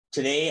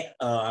Today,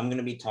 I'm going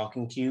to be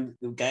talking to you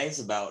guys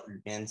about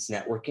advanced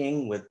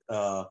networking with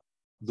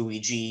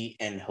Luigi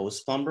and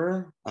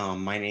Hostplumber.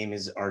 My name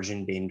is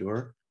Arjun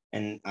Bendur,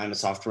 and I'm a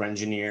software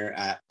engineer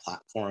at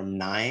Platform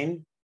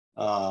 9,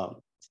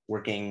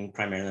 working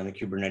primarily on the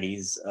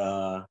Kubernetes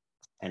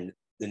and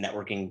the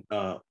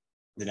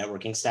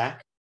networking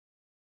stack.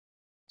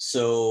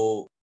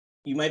 So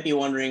you might be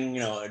wondering,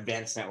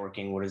 advanced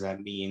networking, what does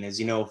that mean?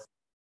 As you know,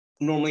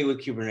 normally with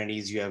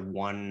Kubernetes, you have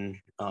one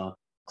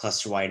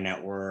cluster-wide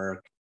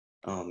network.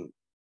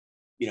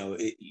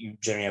 You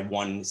generally have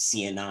one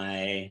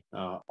CNI.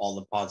 All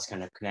the pods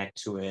kind of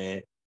connect to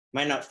it.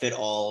 Might not fit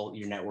all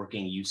your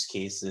networking use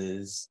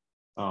cases.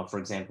 For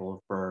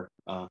example, for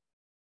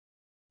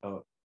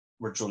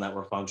virtual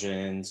network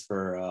functions,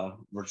 for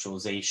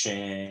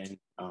virtualization,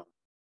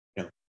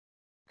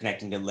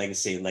 connecting to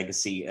legacy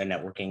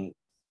networking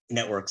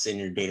networks in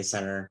your data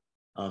center.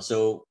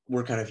 So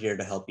we're kind of here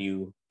to help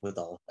you with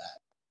all of that.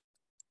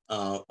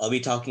 I'll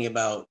be talking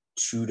about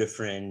two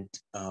different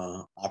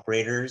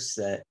operators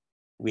that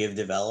we have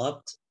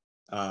developed.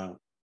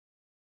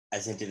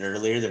 As I did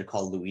earlier, they're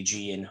called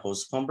Luigi and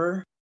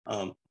Hostplumber.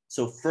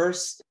 So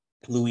first,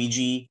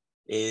 Luigi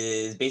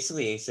is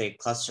basically a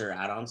cluster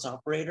add-ons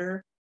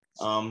operator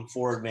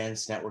for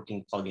advanced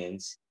networking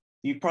plugins.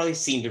 You've probably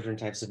seen different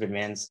types of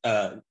advanced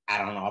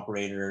add-on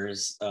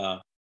operators,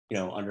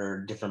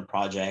 under different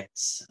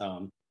projects.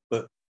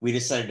 But we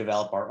decided to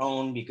develop our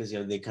own because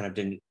they kind of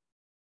didn't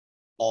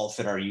all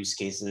fit our use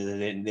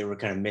cases. They were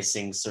kind of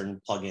missing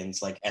certain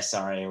plugins like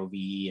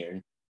SRIOV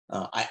and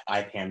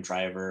IPAM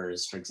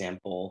drivers, for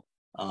example.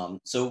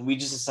 So we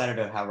just decided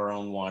to have our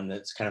own one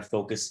that's kind of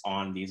focused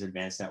on these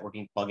advanced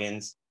networking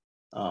plugins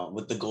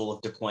with the goal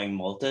of deploying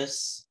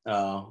Multis,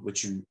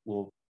 which you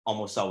will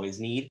almost always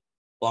need,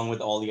 along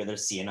with all the other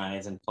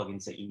CNIs and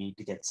plugins that you need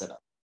to get set up.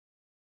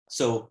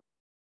 So,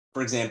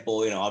 for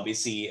example,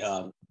 obviously,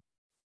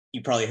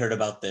 you probably heard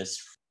about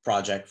this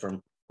project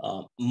from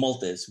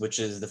Multis, which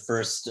is the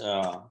first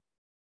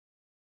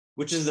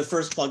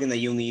plugin that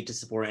you'll need to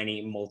support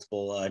any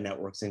multiple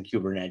networks in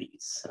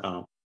Kubernetes.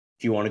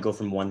 If you want to go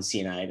from one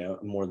CNI to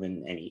more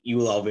than any, you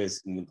will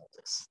always need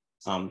Multis.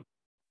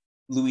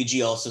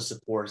 Luigi also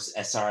supports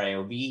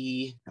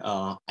SRIOV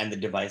and the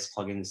device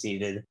plugins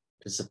needed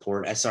to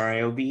support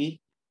SRIOV.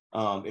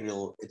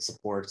 It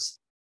supports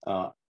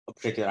a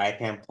particular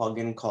IPAM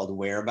plugin called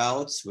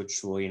Whereabouts, which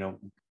will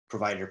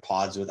provide your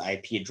pods with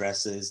IP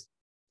addresses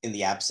in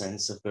the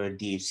absence of a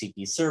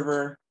DHCP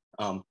server.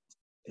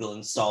 It'll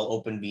install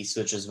Open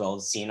vSwitch as well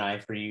as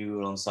CNI for you.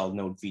 It'll install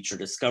Node Feature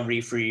Discovery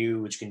for you,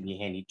 which can be a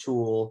handy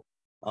tool.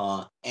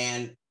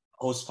 And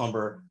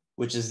Hostplumber,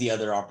 which is the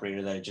other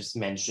operator that I just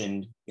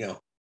mentioned,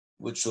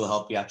 which will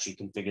help you actually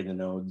configure the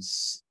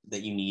nodes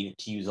that you need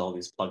to use all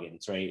these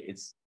plugins, right?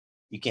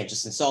 You can't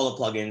just install the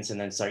plugins and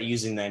then start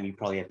using them. You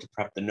probably have to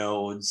prep the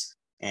nodes,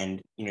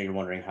 and you're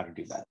wondering how to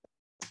do that.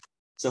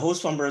 So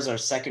Hostplumber is our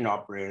second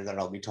operator that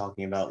I'll be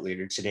talking about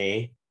later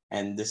today.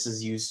 And this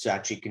is used to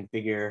actually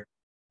configure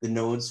the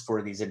nodes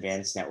for these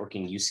advanced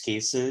networking use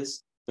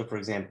cases. So for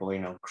example,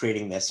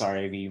 creating the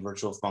SRIV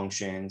virtual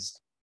functions,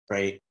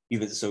 right?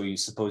 So you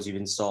suppose you've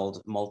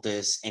installed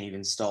Multis and you've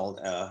installed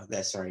the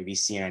SRIV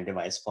CNI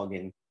device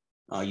plugin.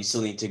 You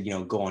still need to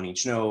go on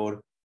each node,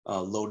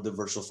 load the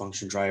virtual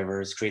function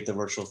drivers, create the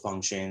virtual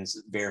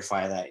functions,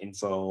 verify that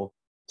info.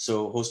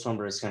 So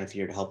Hostplumber is kind of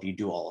here to help you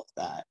do all of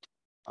that.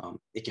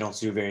 It can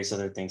also do various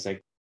other things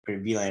like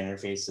create VLAN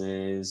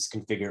interfaces,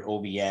 configure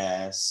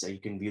OBS. You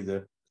can view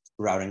the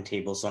routing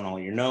tables on all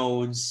your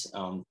nodes.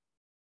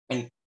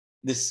 And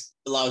this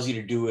allows you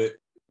to do it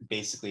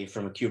basically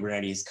from a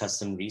Kubernetes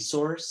custom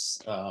resource.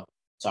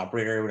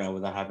 Operator,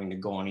 without having to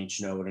go on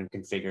each node and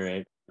configure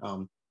it,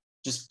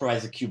 just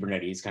provides a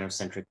Kubernetes kind of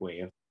centric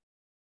way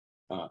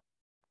of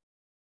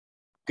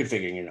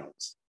configuring your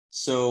nodes.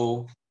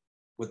 So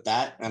with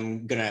that,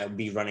 I'm gonna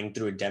be running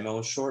through a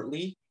demo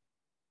shortly.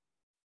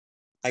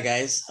 Hi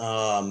guys,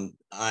 I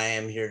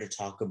am here to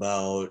talk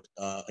about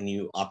a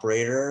new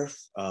operator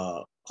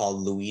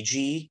called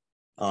Luigi,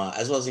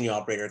 as well as a new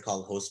operator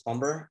called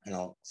Hostplumber, and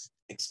I'll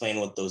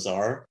explain what those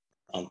are.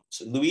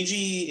 So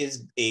Luigi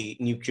is a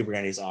new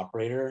Kubernetes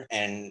operator,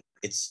 and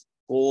its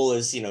goal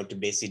is to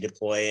basically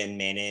deploy and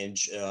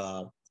manage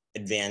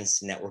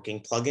advanced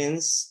networking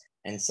plugins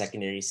and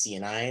secondary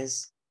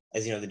CNIs.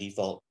 As you know, the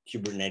default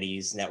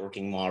Kubernetes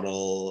networking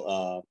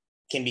model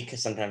can be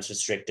sometimes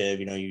restrictive.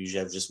 You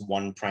usually have just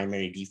one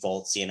primary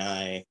default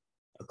CNI,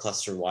 a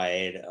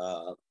cluster-wide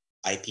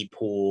IP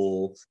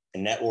pool, a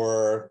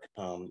network.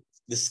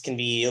 This can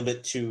be a little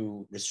bit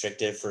too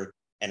restrictive for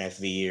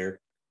NFV or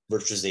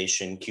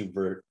virtualization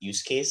KubeVirt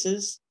use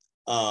cases.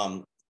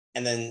 And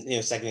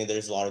then, secondly,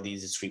 there's a lot of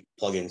these discrete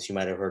plugins. You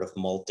might have heard of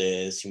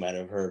Multis, you might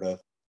have heard of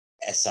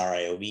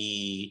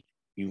SRIOV,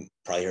 you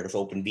probably heard of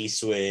Open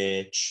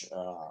vSwitch.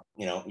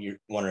 You're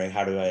wondering,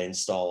 how do I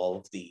install all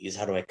of these?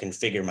 How do I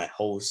configure my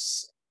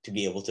hosts to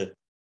be able to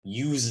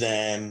use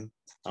them?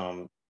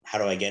 How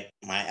do I get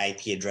my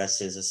IP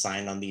addresses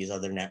assigned on these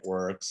other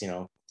networks?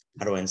 How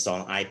do I install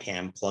an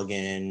IPAM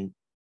plugin?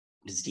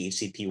 Does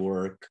DHCP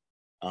work?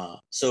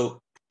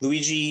 So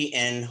Luigi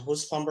and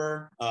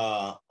Hostplumber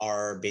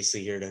are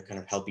basically here to kind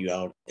of help you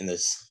out in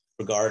this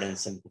regard and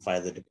simplify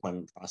the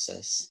deployment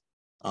process.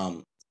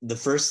 The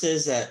first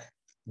is that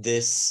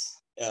this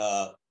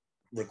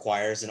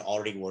requires an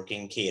already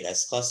working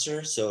K8s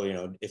cluster.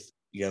 So, if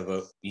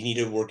you need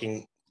a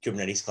working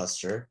Kubernetes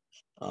cluster,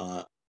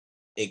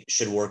 it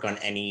should work on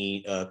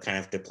any kind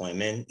of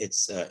deployment.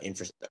 It's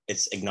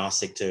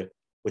agnostic to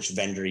which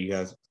vendor you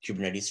have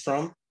Kubernetes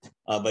from,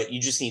 but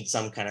you just need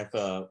some kind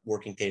of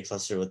working K8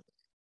 cluster with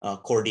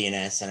core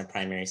DNS and a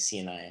primary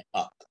CNI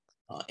up.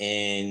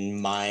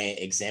 In my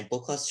example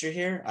cluster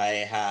here, I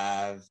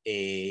have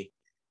a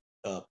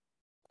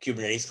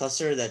Kubernetes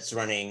cluster that's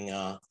running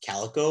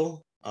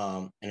Calico.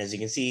 And as you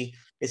can see,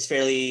 it's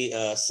fairly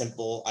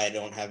simple. I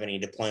don't have any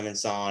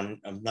deployments on,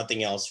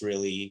 nothing else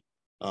really,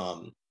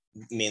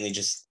 mainly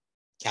just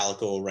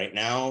Calico right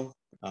now.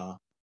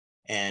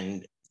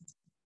 And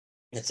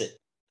that's it.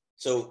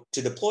 So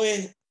to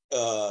deploy,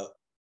 so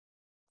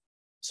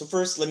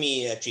first let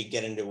me actually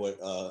get into what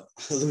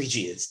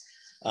Luigi is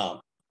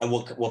and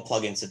what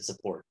plugins it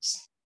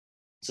supports.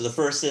 So the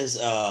first is,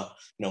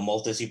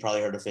 Multis. You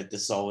probably heard of it.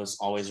 This is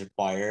always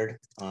required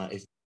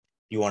if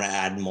you want to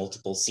add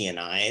multiple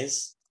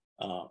CNIs.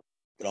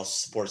 It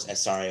also supports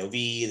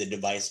SRIOV, the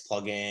device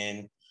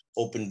plugin,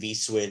 Open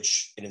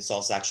vSwitch. It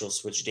installs the actual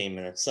switch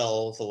daemon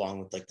itself, along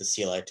with like the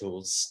CLI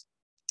tools.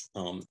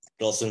 It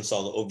also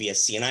install the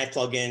OVS CNI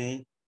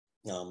plugin.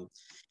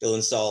 It'll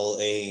install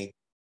a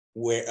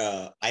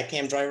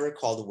IPAM driver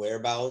called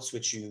Whereabouts,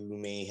 which you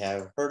may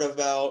have heard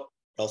about.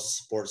 It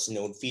also supports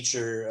node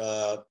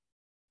feature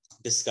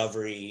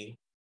discovery,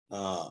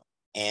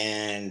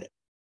 and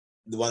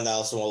the one that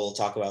also we'll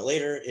talk about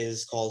later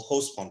is called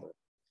Hostplumber.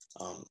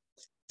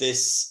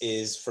 This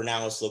is, for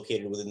now, it's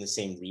located within the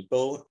same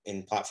repo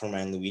in Platform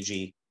and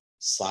Luigi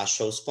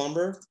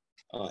 /Hostplumber.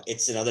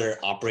 It's another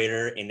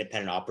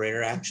independent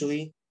operator,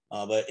 actually,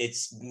 but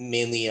it's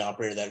mainly an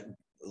operator that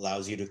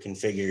allows you to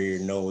configure your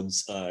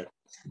nodes,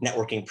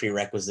 networking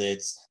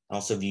prerequisites, and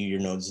also view your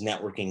node's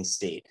networking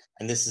state.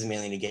 And this is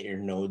mainly to get your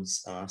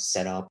nodes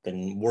set up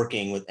and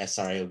working with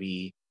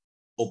SRIOV,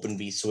 Open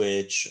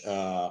vSwitch,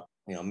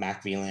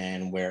 Mac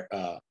VLAN, where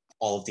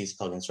all of these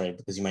plugins, right?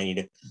 Because you might need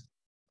to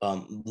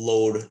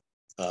load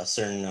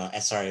certain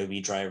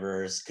SRIOV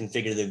drivers,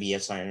 configure the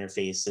VXLAN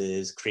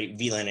interfaces, create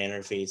VLAN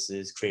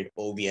interfaces, create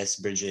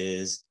OVS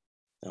bridges,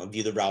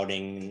 view the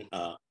routing,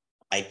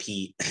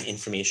 IP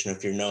information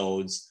of your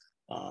nodes,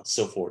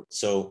 so forth.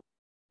 So,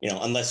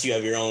 unless you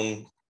have your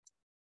own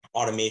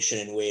automation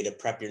and way to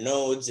prep your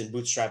nodes and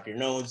bootstrap your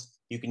nodes,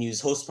 you can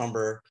use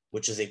Hostplumber,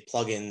 which is a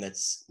plugin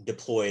that's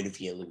deployed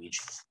via Luigi.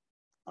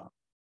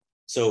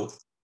 So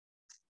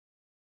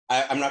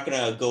I'm not going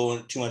to go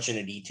too much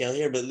into detail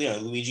here, but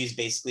Luigi is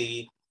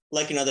basically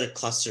like another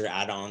cluster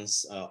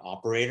add-ons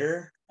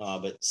operator,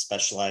 but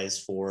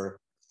specialized for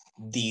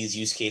these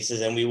use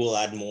cases. And we will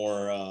add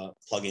more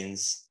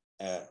plugins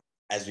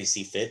as we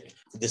see fit.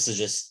 This is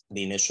just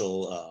the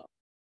initial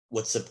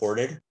what's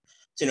supported.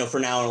 So for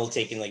now, it'll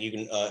take in you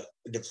can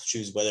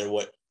choose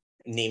what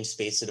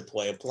namespace to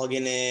deploy a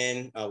plugin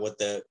in, what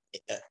the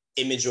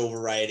image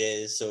override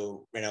is.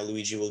 So right now,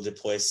 Luigi will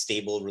deploy a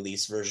stable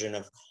release version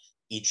of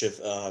each of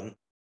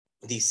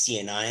these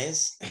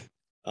CNIs.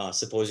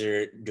 Suppose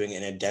you're doing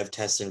it in a dev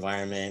test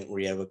environment where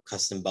you have a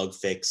custom bug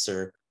fix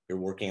or you're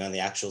working on the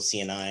actual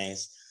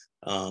CNIs.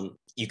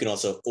 You can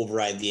also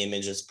override the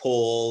image as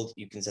pulled.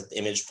 You can set the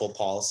image pull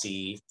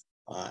policy.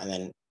 And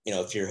then,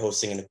 if you're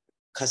hosting a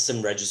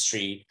custom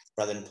registry,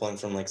 rather than pulling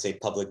from say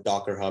public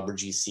Docker Hub or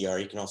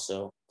GCR, you can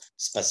also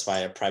specify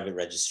a private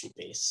registry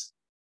base.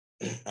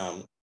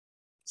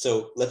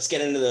 So let's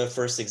get into the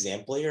first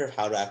example here of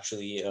how to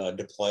actually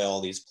deploy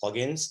all these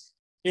plugins.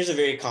 Here's a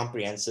very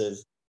comprehensive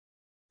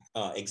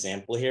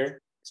example here.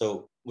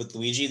 So with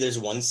Luigi, there's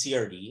one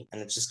CRD,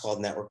 and it's just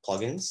called Network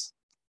Plugins.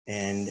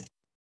 And,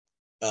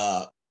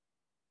 so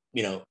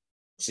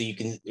you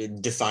can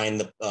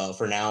define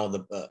for now,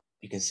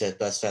 you can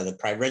specify the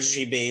private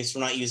registry base.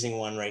 We're not using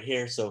one right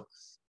here. So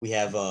we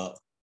have the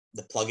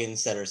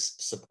plugins that are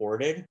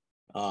supported.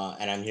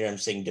 And I'm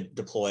saying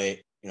deploy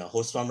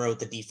Hostplumber with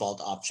the default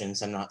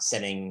options. I'm not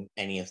setting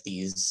any of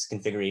these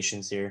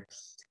configurations here.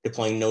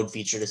 Deploying node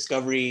feature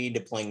discovery,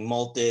 deploying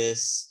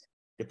Multis,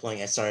 deploying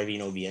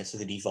SRIV and OVS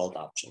with the default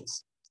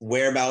options.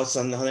 Whereabouts,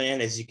 on the other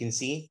hand, as you can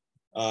see,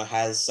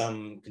 has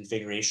some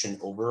configuration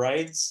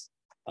overrides.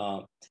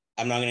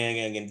 I'm not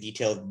going to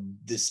detail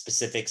the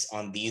specifics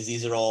on these.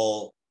 These are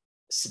all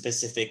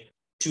specific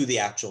to the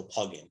actual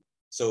plugin.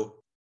 So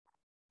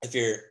if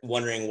you're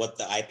wondering what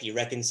the IP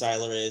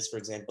reconciler is, for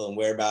example, and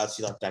whereabouts,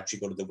 you'll have to actually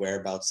go to the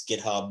whereabouts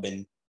GitHub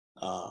and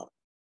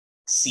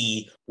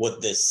see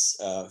what this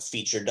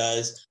feature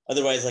does.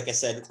 Otherwise, like I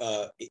said,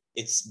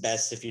 it's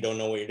best if you don't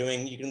know what you're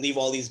doing. You can leave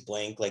all these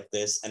blank like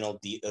this, and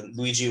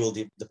Luigi will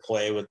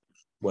deploy with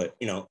what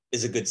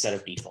is a good set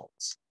of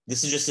defaults.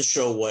 This is just to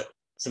show what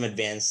some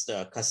advanced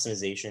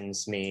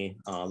customizations may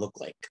look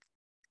like.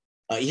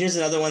 Here's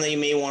another one that you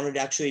may want to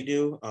actually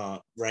do.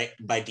 Right,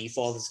 by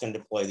default, it's going to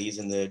deploy these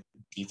in the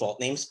default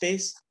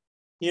namespace.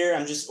 Here,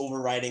 I'm just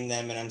overriding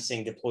them and I'm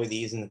saying deploy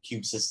these in the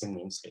cube system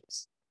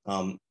namespace.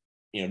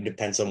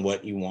 Depends on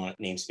what you want,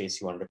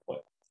 namespace you want to deploy.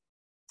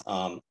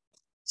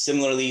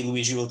 Similarly,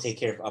 Luigi will take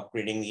care of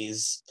upgrading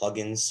these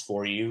plugins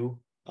for you.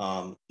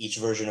 Each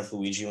version of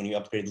Luigi, when you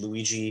upgrade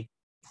Luigi,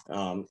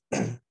 the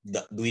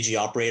Luigi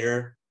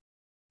operator,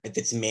 if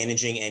it's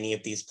managing any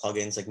of these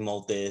plugins like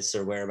Multis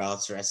or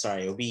Whereabouts or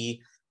SRIOB,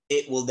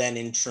 it will then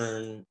in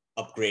turn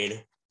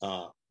upgrade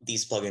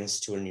these plugins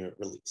to a new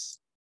release.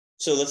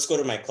 So let's go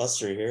to my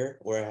cluster here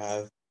where I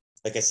have,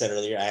 like I said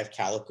earlier, I have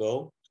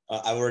Calico.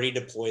 I've already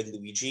deployed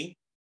Luigi.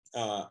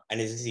 And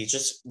as you see, it's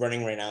just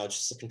running right now. It's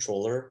just a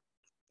controller.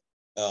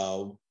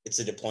 It's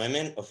a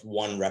deployment of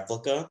one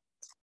replica.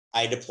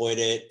 I deployed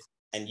it,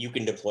 and you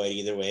can deploy it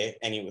either way.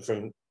 Anyway,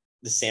 from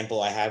the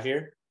sample I have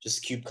here,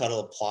 just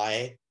kubectl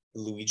apply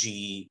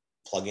Luigi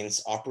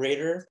plugins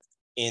operator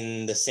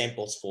in the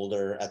samples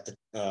folder at the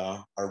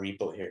our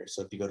repo here.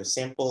 So if you go to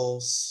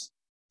samples,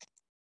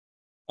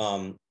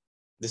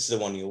 this is the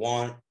one you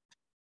want.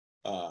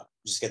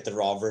 Just get the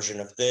raw version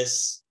of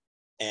this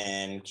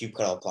and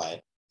kubectl apply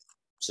it.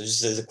 So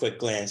just as a quick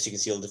glance, you can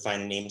see it'll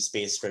define a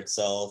namespace for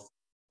itself.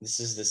 This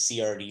is the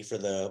CRD for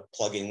the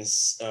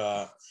plugins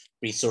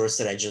resource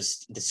that I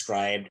just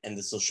described, and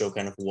this will show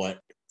kind of what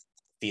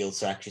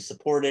fields are actually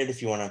supported if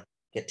you want to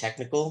get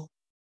technical.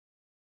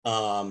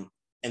 And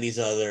these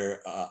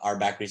other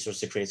RBAC resource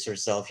to create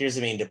yourself. Here's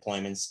the main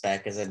deployment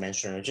spec, as I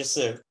mentioned, just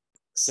a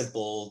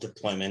simple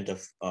deployment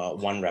of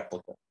one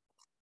replica.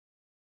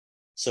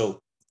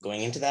 So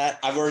going into that,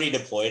 I've already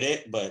deployed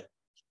it.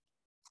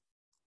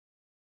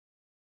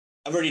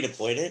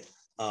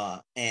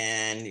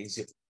 And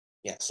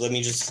yeah, so let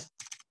me just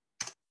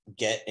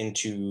get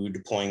into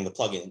deploying the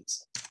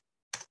plugins.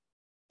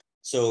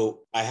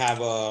 So I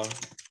have a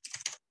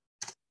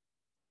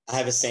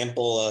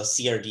sample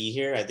CRD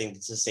here. I think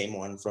it's the same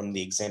one from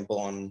the example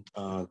on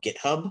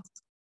GitHub.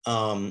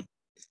 For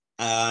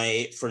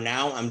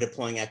now, I'm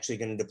actually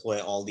going to deploy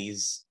all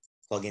these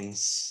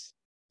plugins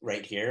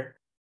right here.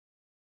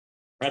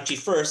 Actually,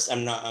 first,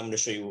 I'm going to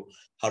show you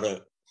how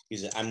to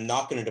use it. I'm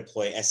not going to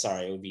deploy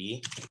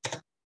SRIOB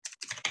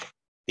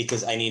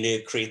because I need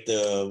to create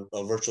the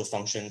virtual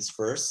functions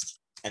first,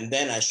 and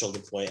then I shall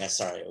deploy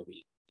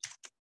SRIOB.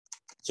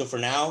 So for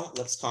now,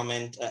 let's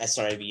comment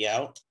SRIOB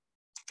out.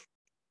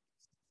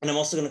 And I'm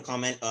also going to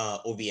comment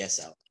OBS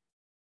out,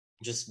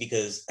 just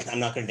because I'm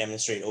not going to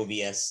demonstrate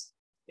OBS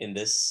in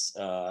this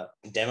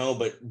demo,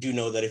 but do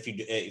know that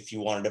if you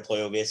want to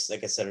deploy OBS,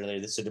 like I said earlier,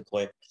 this will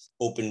deploy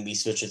Open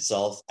vSwitch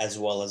itself as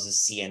well as a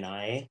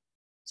CNI.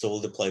 So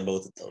we'll deploy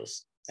both of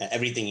those.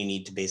 Everything you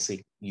need to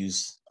basically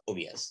use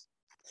OBS.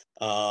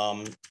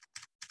 For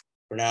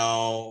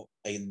now,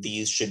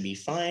 these should be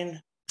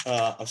fine. So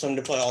I'm going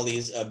to deploy all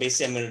these.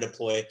 Basically, I'm going to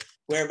deploy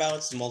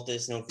Whereabouts,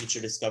 Multis, Node Feature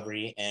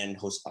Discovery, and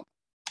Hostplumber.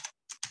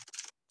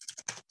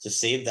 So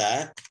save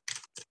that.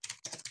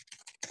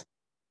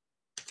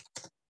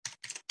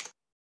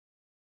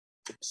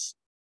 Oops.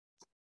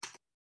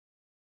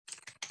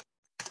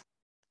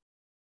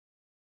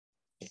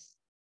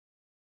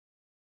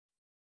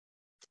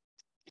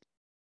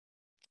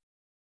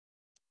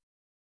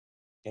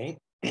 Okay.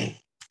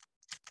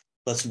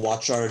 Let's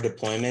watch our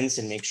deployments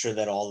and make sure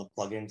that all the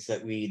plugins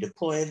that we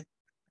deployed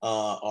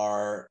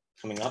are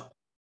coming up.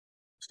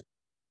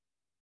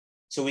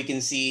 So we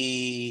can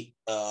see,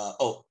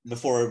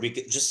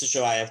 just to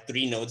show, I have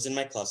 3 nodes in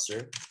my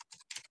cluster.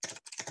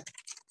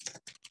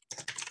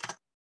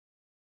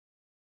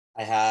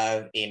 I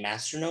have a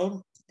master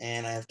node,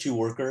 and I have 2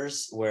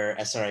 workers where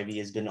SRIB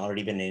has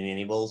already been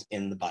enabled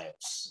in the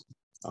BIOS.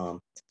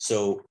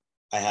 So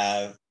I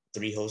have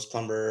 3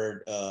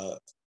 Hostplumber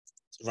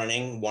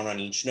running, 1 on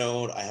each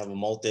node. I have a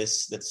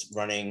Multis that's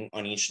running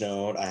on each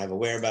node. I have a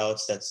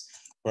Whereabouts that's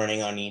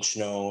running on each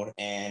node.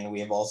 And we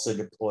have also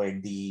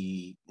deployed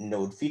the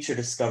node feature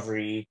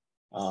discovery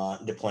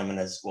deployment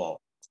as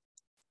well.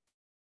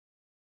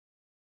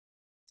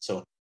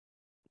 So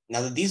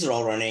now that these are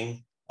all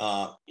running,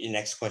 your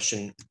next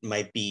question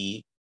might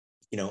be,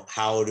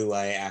 how do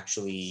I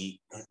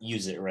actually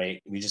use it,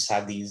 right? We just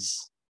have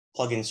these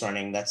plugins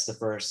running. That's the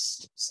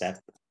first step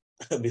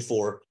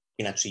before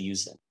you can actually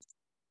use them.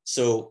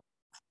 So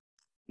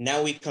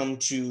now we come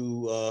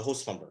to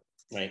Hostplumber,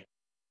 right?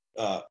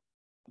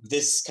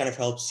 This kind of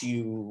helps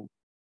you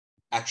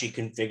actually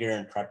configure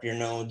and prep your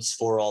nodes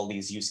for all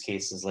these use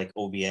cases like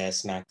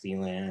OBS, Mac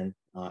VLAN,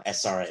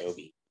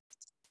 SRIOB.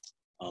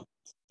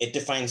 It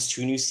defines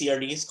 2 new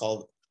CRDs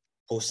called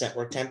Host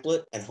Network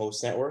Template and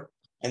Host Network.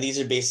 And these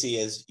are basically,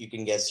 as you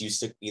can guess, used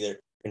to either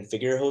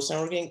configure host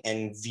networking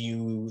and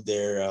view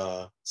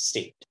their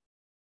state.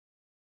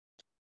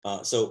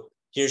 So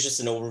here's just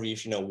an overview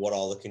if you know what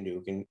all it can do.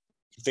 It can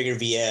configure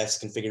VFs,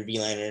 configure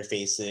VLAN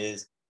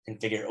interfaces,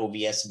 configure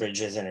OBS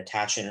bridges and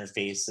attach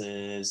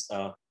interfaces,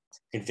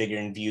 configure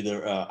and view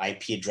the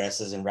IP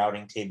addresses and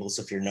routing tables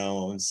of your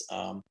nodes,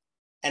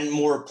 and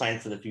more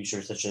planned for the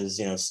future, such as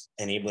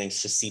enabling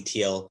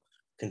CTL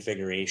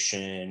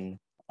configuration,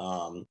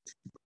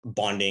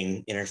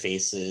 bonding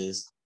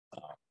interfaces.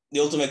 The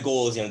ultimate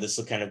goal is this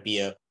will kind of be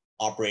a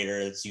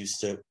operator that's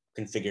used to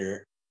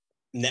configure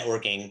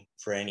networking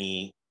for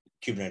any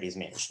Kubernetes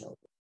managed node.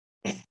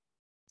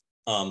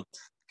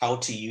 How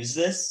to use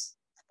this?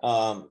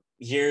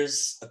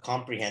 Here's a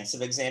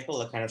comprehensive example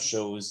that kind of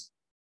shows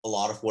a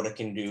lot of what it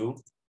can do.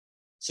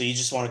 So you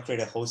just want to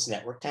create a host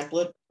network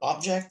template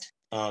object,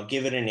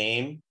 give it a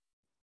name.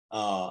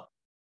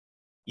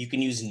 You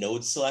can use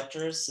node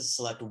selectors to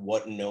select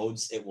what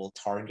nodes it will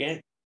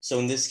target. So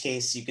in this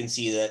case, you can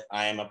see that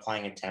I am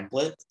applying a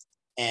template,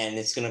 and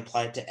it's going to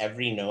apply it to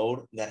every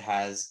node that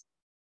has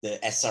the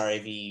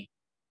sriv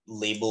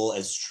label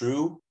as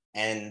true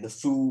and the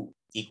foo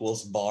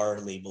equals bar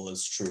label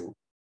as true.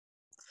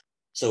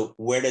 So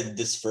where did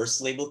this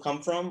first label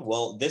come from?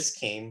 Well, this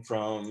came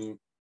from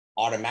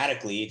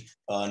automatically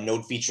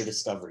node feature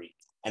discovery.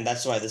 And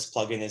that's why this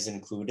plugin is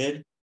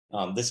included.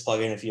 This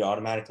plugin, if you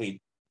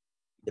automatically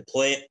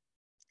deploy it,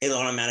 it'll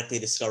automatically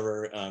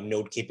discover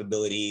node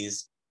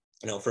capabilities,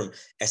 from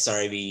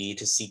sriv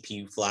to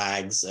CPU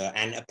flags,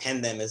 and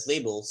append them as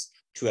labels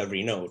to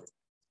every node.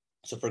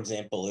 So for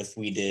example, if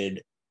we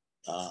did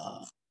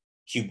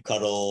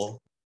kubectl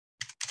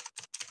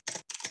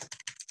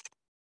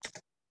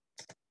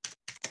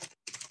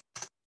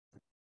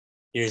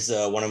here's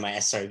one of my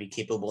sriv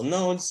capable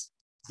nodes,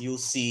 you'll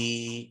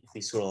see, if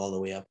we scroll all the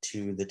way up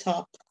to the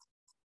top,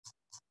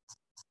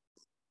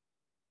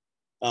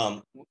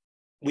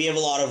 we have a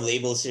lot of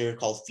labels here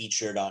called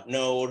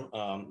feature.node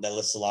that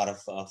lists a lot of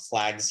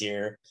flags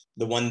here.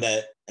 The one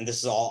that, and this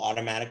is all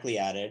automatically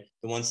added,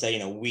 the ones that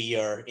we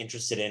are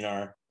interested in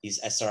are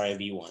these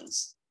sriv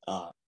ones.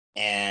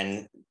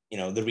 And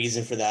the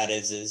reason for that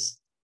is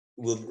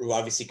we're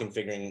obviously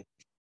configuring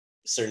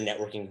certain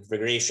networking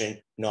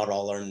configuration. Not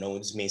all our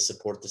nodes may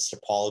support this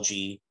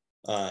topology.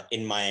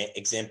 In my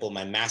example,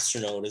 my master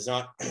node is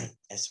not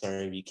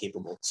sriv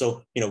capable.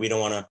 So, we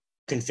don't want to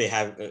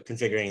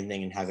configure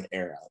anything and have it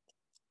error out.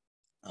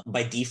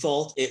 By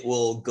default, it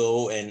will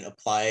go and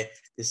apply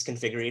this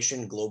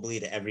configuration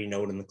globally to every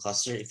node in the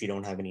cluster if you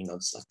don't have any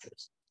node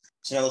selectors.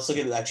 So now let's look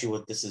at actually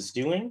what this is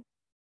doing.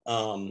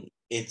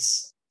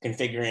 It's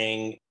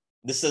configuring,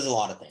 this does a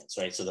lot of things,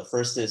 right? So the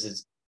first is it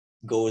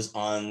goes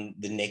on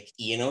the NIC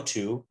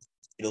ENO2.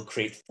 It'll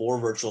create 4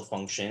 virtual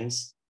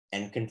functions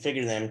and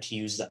configure them to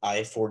use the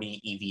I40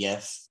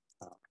 EVF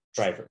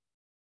driver.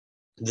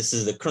 This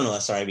is the kernel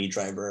sriv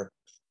driver.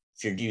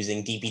 If you're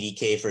using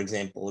DPDK, for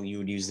example, you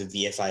would use the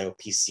VFIO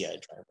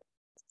PCI driver.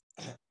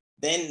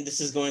 Then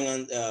this is going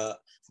on the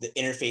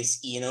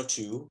interface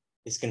ENO2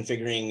 is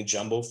configuring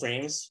jumbo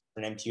frames for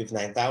an MTU of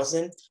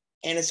 9000,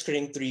 and it's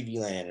creating 3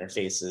 VLAN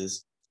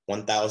interfaces,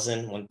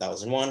 1000,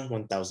 1001,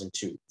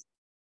 1002.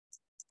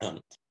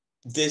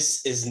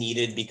 This is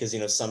needed because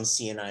some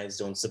CNIs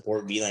don't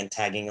support VLAN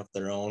tagging of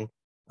their own.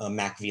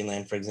 Mac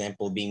VLAN, for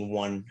example, being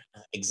one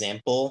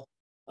example.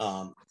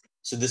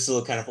 So this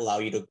will kind of allow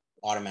you to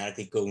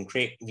automatically go and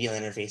create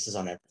VLAN interfaces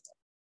on everything.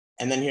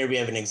 And then here we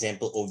have an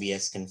example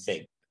OVS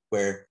config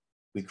where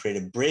we create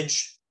a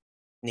bridge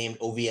named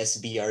OVS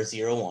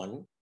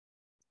BR01.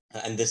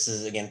 And this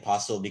is again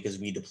possible because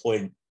we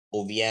deployed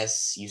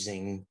OVS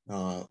using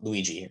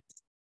Luigi.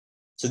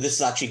 So this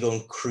is actually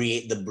going to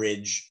create the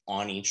bridge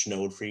on each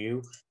node for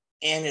you,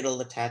 and it'll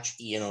attach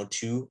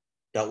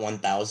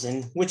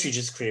ENO2.1000, which we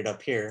just created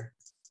up here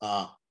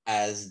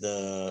as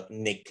the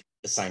NIC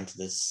assigned to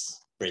this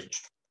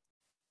bridge.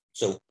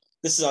 So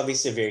this is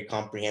obviously a very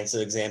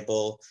comprehensive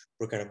example.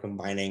 We're kind of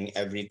combining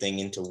everything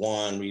into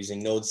one. We're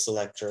using node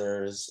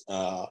selectors.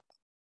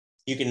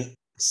 You can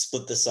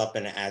split this up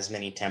into as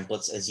many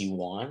templates as you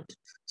want.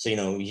 So,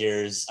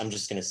 here's, I'm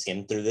just going to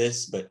skim through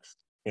this, but,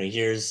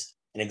 here's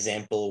an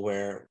example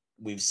where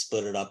we've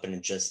split it up into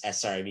just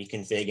sriv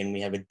config, and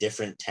we have a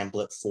different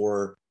template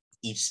for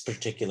each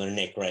particular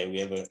NIC, right? We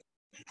have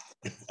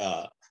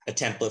a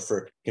template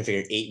for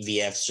configure 8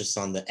 VFs just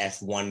on the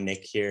F1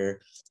 NIC here,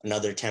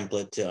 another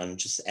template on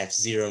just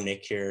F0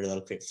 NIC here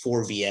that'll create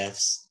 4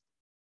 VFs.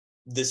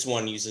 This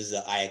one uses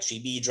the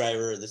IXGB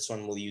driver. This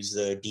one will use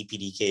the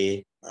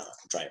DPDK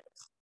driver.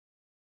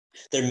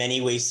 There are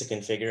many ways to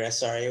configure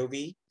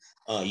SRIOV.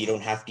 You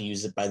don't have to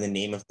use it by the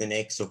name of the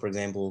NIC. So for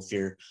example, if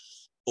your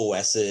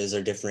OSs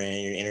are different,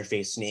 your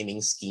interface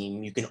naming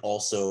scheme, you can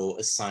also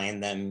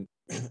assign them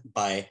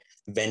by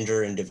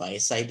vendor and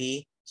device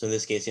ID. So in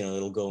this case,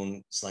 it'll go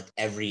and select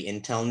every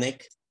Intel NIC,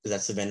 because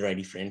that's the vendor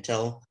ID for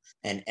Intel,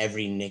 and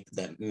every NIC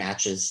that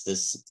matches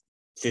this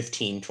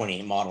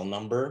 1528 model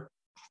number,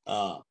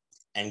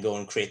 and go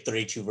and create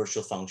 32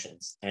 virtual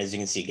functions. And as you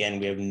can see, again,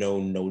 we have no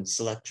node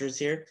selectors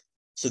here.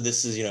 So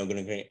this is, going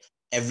to create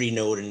every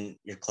node in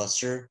your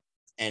cluster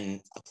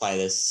and apply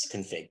this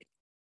config.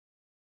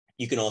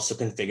 You can also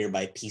configure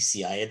by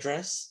PCI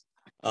address,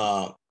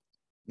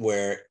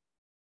 where,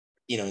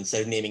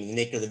 instead of naming the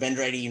NIC or the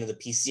vendor ID, the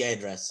PCI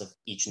address of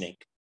each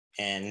NIC.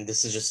 And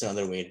this is just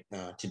another way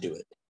to do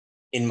it.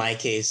 In my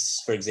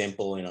case, for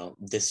example,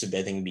 this would,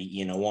 I think,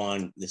 be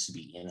ENO1, this would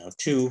be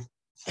ENO2.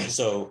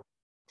 So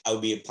I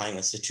would be applying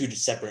this to 2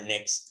 separate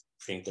NICs,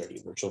 creating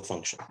 30 virtual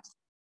functions.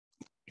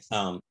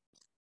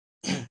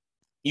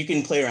 You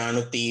can play around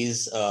with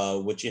these,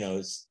 which,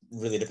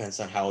 really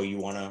depends on how you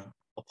want to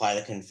apply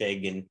the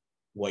config and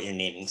what your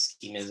naming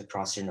scheme is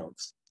across your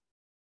nodes.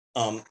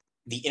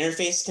 The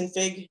interface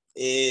config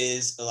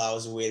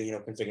allows a way to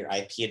configure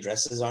IP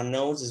addresses on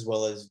nodes as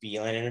well as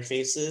VLAN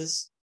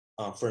interfaces.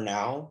 For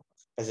now,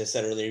 as I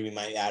said earlier, we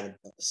might add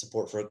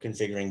support for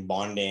configuring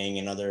bonding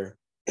and other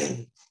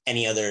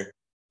any other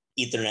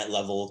Ethernet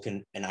level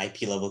and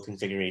IP level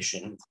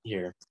configuration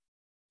here.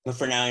 But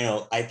for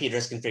now, IP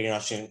address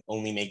configuration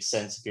only makes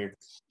sense if you're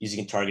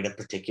using a target a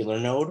particular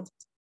node.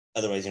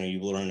 Otherwise, you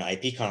will run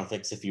IP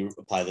conflicts if you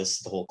apply this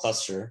to the whole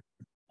cluster.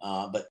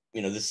 But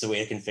this is a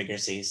way to configure,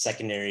 say,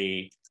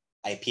 secondary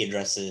IP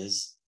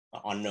addresses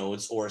on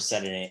nodes or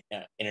set an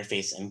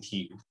interface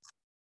MPU.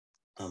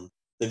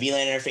 The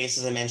VLAN interface,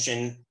 as I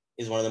mentioned,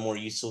 is one of the more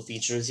useful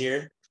features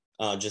here.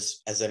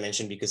 Just as I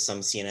mentioned, because some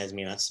CNIs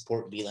may not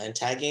support VLAN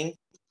tagging.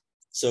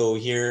 So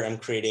here I'm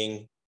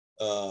creating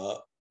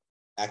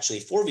actually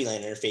 4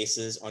 VLAN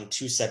interfaces on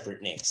 2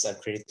 separate NICs.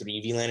 I've created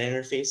 3 VLAN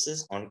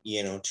interfaces on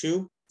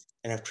ENO2,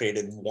 and I've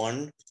created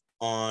 1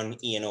 on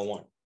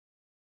ENO1.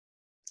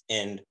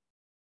 And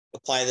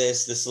apply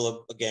this. This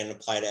will, again,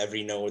 apply to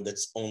every node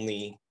that's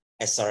only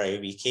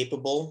SRIV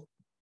capable.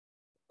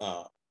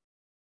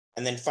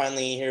 And then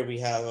finally, here we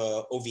have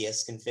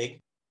OVS config.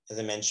 As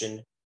I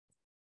mentioned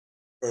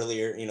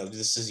earlier,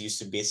 this is used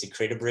to basically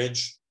create a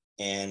bridge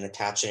and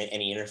attach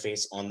any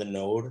interface on the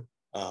node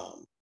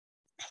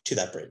to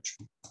that bridge.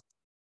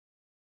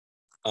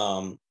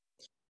 So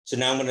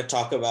now I'm going to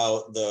talk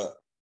about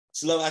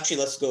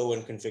let's go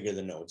and configure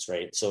the nodes,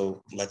 right?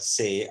 So let's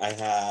say I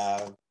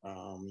have,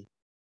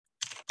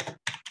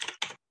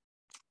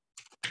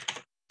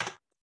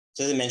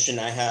 so as I mentioned,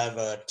 I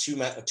have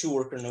two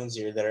worker nodes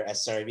here that are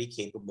SRIV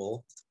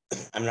capable.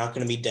 I'm not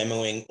going to be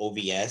demoing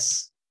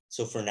OVS.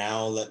 So for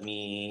now,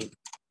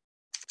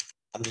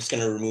 I'm just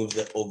going to remove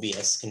the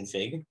OVS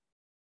config.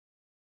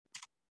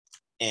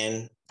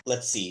 And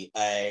let's see,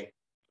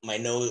 my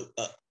node,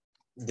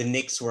 the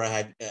NICs where I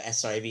had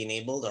SRIV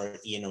enabled are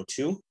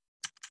ENO2.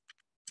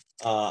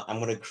 I'm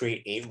going to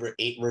create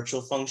eight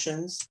virtual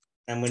functions.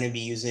 I'm going to be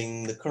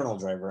using the kernel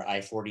driver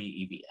I40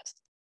 EBS.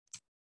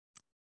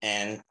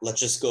 And let's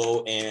just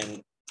go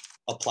and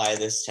apply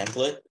this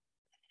template.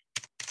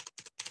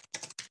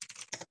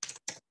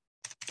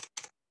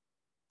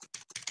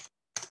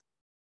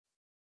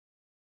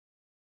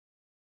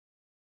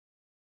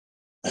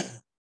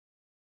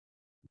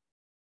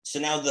 So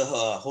now the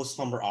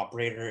Hostplumber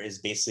operator is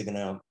basically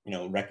going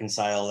to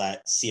reconcile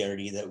that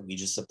CRD that we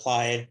just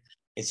applied.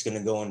 It's going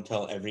to go and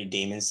tell every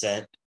daemon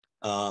set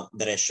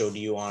that I showed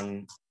you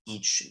on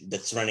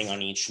that's running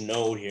on each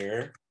node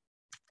here.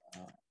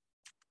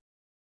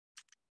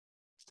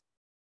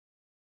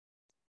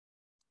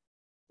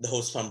 The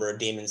Hostplumber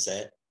daemon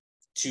set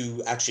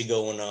to actually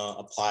go and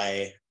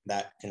apply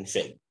that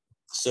config.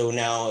 So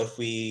now if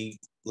we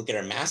look at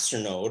our master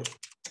node,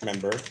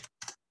 remember,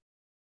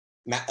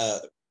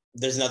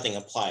 there's nothing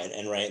applied,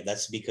 and right,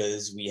 that's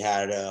because we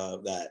had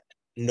that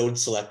node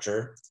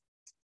selector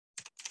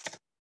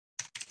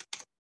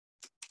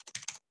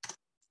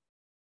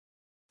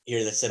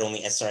here that said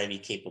only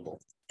SRIV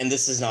capable, and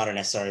this is not an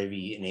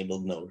SRIV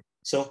enabled node.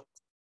 So,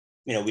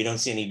 we don't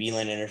see any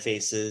VLAN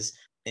interfaces,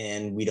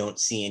 and we don't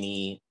see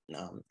any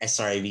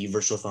SRIV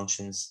virtual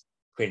functions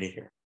created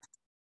here.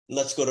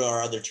 Let's go to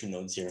our other 2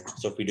 nodes here.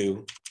 So if we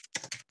do,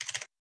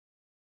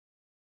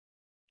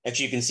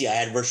 actually, you can see I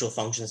had virtual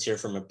functions here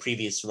from a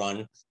previous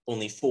run,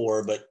 only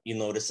 4, but you'll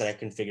notice that I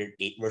configured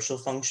 8 virtual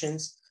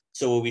functions.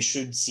 So what we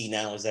should see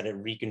now is that it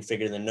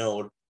reconfigured the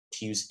node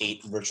to use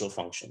 8 virtual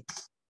functions.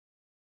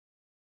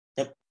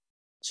 Yep.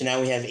 So now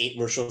we have 8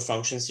 virtual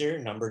functions here,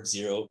 numbered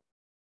 0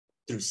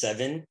 through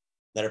 7,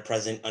 that are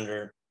present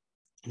under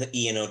the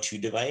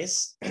ENO2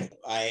 device.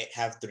 I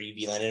have 3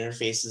 VLAN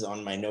interfaces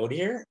on my node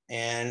here,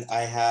 and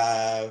I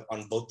have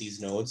on both these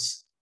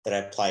nodes that I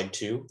applied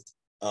to,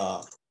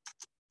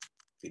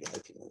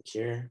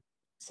 here,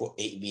 for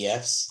 8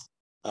 VFs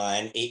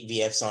and 8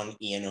 VFs on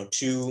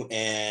ENO2.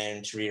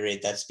 And to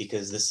reiterate, that's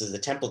because this is the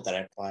template that I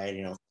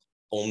applied,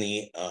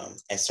 only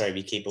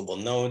SRIV capable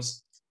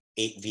nodes,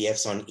 8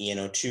 VFs on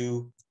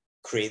ENO2,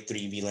 create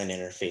 3 VLAN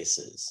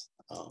interfaces.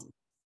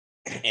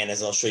 And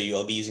as I'll show you,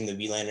 I'll be using the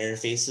VLAN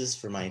interfaces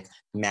for my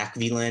Mac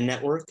VLAN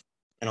network,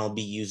 and I'll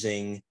be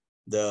using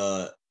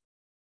the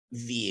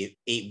 8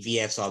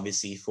 VFs,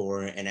 obviously,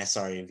 for an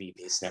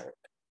SRIV-based network.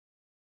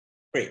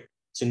 Great.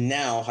 So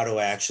now how do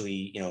I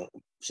actually,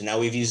 so now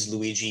we've used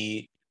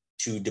Luigi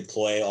to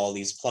deploy all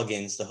these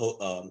plugins, the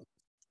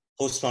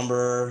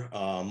Hostplumber,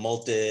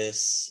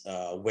 Multis,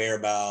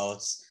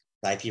 Whereabouts,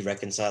 the IP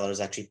reconciler is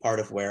actually part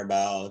of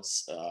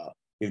Whereabouts.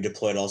 We've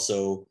deployed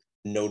also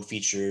node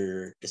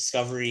feature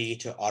discovery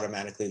to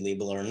automatically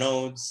label our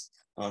nodes.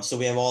 So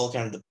we have all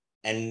kind of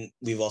and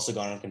we've also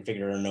gone and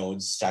configured our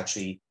nodes to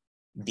actually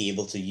be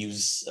able to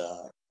use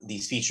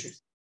these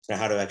features. So now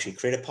how to actually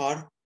create a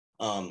pod?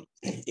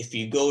 If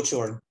you go to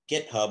our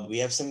GitHub, we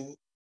have some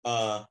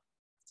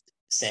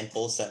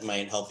samples that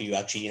might help you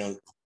actually,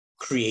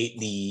 create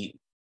the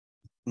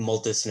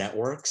Multis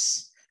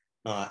networks,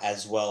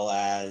 as well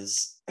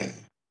as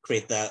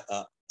create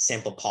the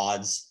sample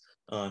pods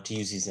to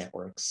use these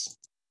networks.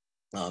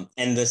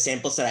 And the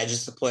samples that I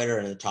just deployed are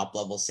in the top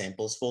level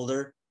samples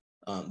folder.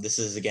 This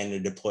is again to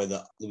deploy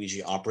the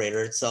Luigi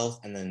operator itself.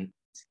 And then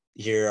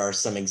here are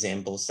some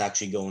examples to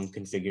actually go and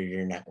configure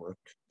your network.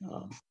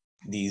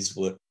 These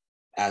would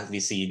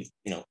obviously,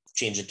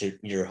 change it to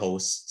your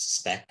host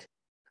spec.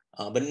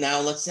 But now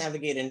let's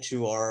navigate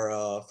into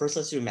our, first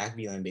let's do a Mac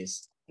VLAN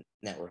based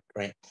network,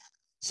 right?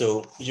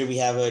 So here we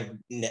have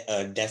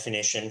a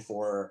definition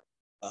for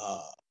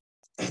a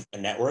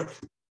network.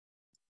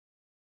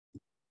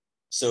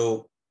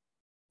 So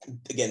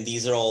again,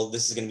 this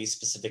is going to be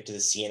specific to the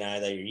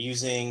CNI that you're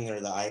using or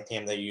the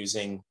IPAM that you're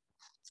using.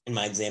 In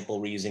my example,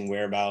 we're using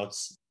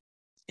whereabouts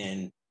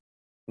and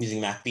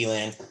using Mac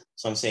VLAN.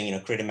 So I'm saying,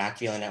 create a Mac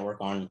VLAN network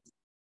on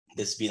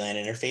this VLAN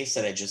interface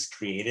that I just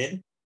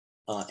created.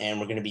 And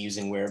we're going to be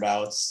using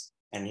whereabouts.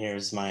 And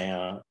here's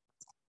my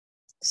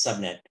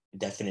subnet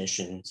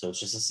definition. So it's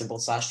just a simple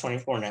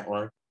 /24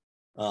 network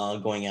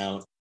going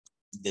out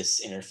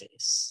this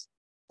interface.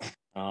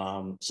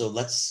 So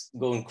let's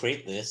go and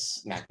create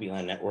this Mac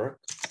VLAN network.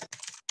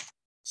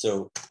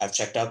 So I've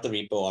checked out the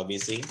repo,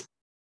 obviously.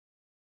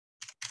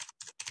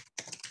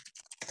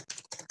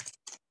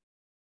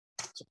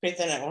 So create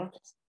the network.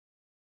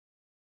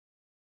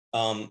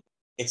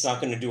 It's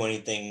not going to do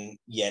anything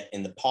yet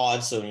in the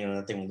pod, so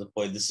nothing will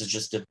deploy. This is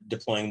just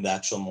deploying the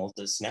actual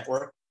Multus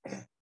network.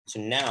 So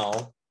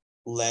now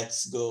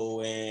let's go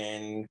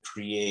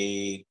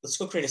create a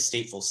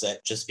stateful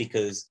set, just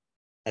because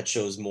that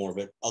shows more,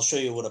 but I'll show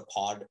you what a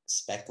pod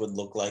spec would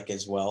look like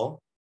as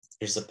well.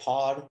 Here's a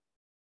pod.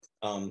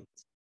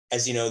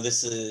 As you know,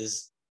 this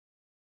is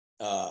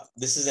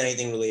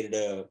anything related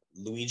to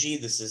Luigi.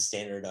 This is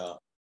standard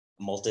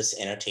Multus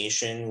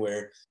annotation,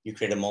 where you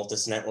create a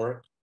Multus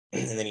network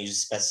and then you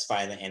just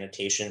specify the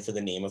annotation for the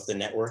name of the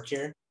network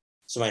here.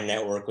 So my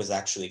network was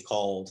actually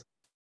called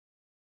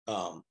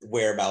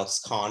whereabouts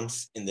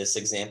conf in this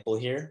example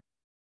here.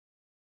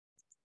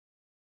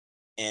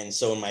 And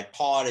so my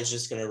pod is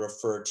just going to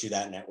refer to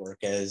that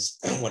network as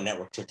what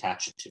network to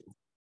attach it to.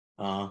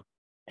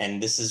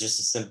 And this is just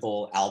a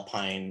simple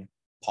Alpine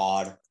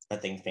pod,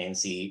 nothing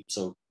fancy.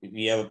 So if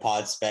you have a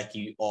pod spec,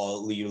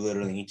 all you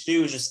literally need to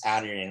do is just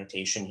add your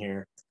annotation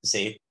here to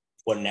say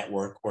what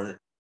network or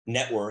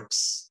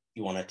networks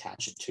you want to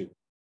attach it to.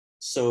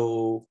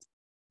 So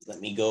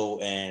let me go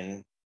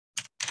and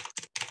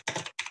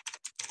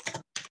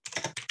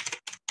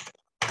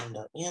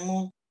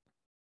YAML.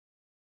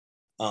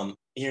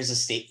 Here's a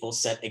stateful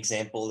set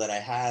example that I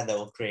had that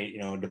will create,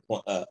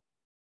 a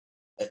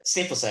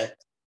stateful set,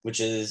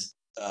 which is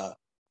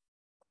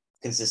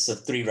consists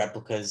of 3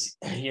 replicas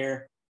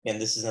here.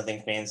 And this is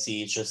nothing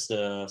fancy, it's just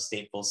a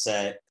stateful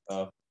set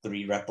of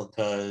 3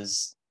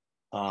 replicas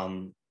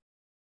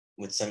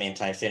with some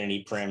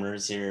anti-affinity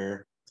parameters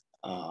here.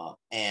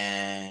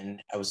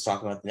 And I was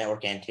talking about the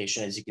network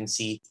annotation. As you can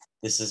see,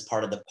 this is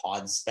part of the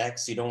pod spec.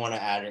 So you don't want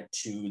to add it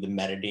to the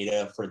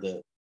metadata for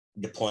the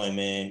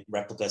deployment,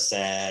 replica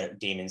set,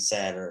 daemon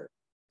set, or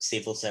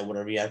stateful set,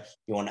 whatever you have.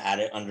 You want to add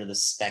it under the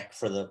spec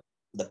for the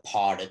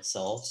pod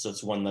itself. So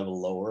it's one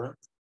level lower.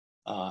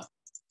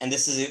 And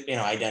this is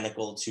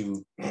identical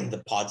to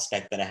the pod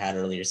spec that I had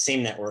earlier.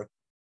 Same network,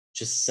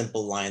 just a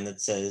simple line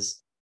that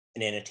says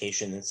an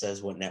annotation that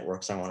says what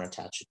networks I want to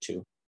attach it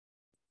to.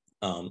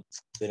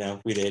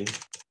 We did.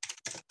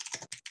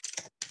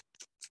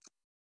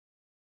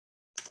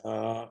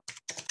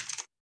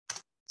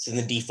 It's in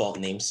the default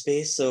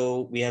namespace.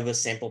 So we have a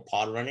sample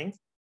pod running.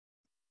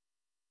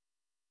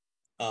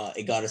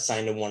 It got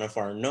assigned to one of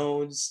our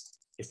nodes.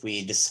 If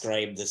we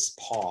describe this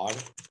pod,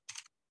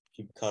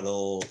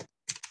 kubectl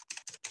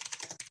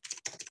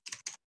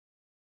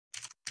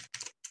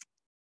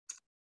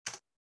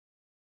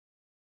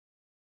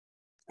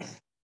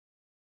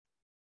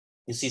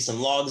you see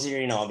some logs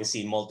here.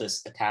 Obviously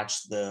Multus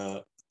attached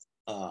the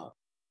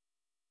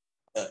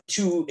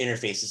 2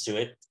 interfaces to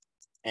it,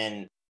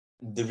 and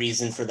the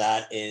reason for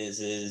that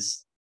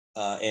is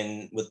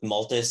with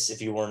Multus,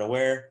 if you weren't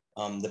aware,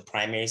 the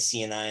primary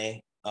CNI,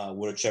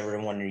 whichever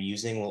one you're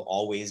using, will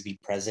always be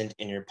present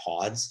in your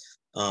pods.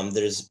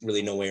 There's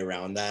really no way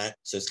around that.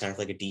 So it's kind of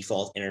like a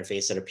default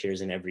interface that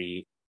appears in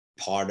every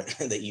pod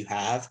that you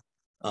have,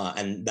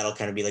 and that'll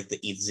kind of be like the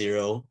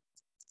ETH0.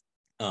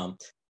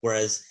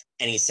 Whereas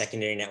any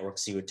secondary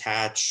networks you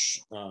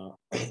attach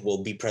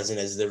will be present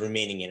as the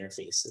remaining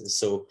interfaces.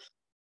 So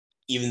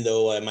even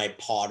though my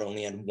pod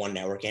only had 1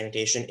 network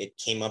annotation, it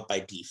came up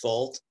by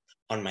default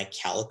on my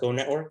Calico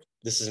network.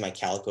 This is my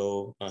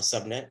Calico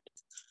subnet.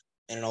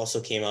 And it also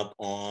came up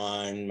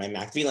on my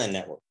Mac VLAN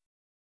network.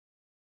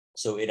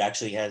 So it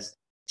actually has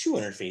 2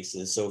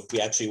 interfaces. So if we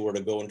actually were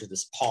to go into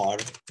this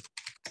pod,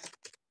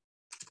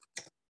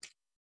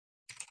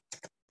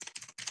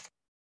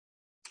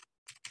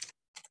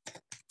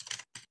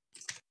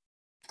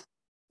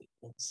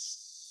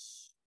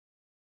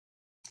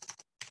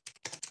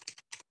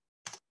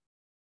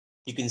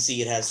 you can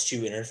see it has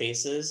 2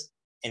 interfaces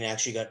and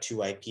actually got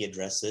 2 IP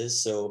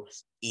addresses. So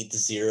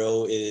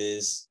ETH0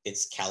 is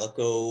its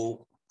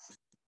Calico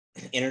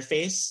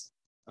interface,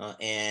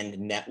 and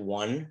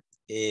net1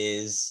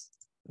 is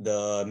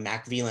the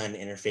MAC VLAN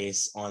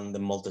interface on the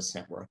Multus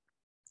network.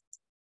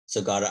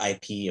 So got an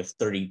IP of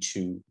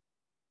 32.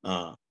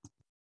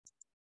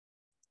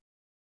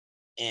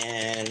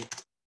 And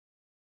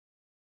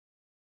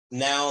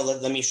now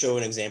let me show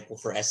an example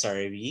for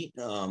sRAV.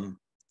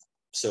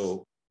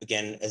 So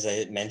again, as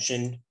I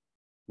mentioned,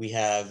 we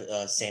have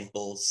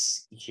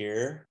samples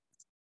here.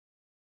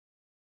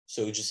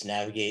 So we just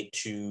navigate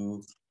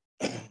to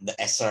the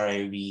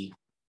sRAV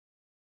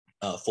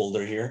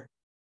folder here.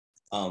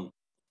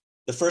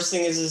 The first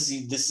thing is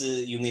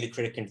you need to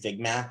create a config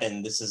map,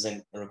 and this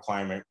isn't a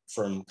requirement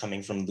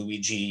coming from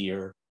Luigi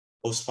or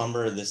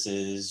Hostplumber. This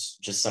is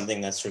just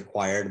something that's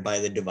required by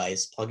the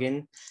device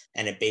plugin,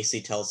 and it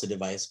basically tells the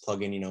device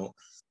plugin,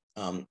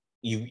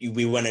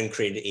 we went and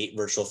created 8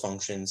 virtual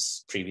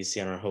functions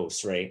previously on our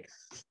host, right?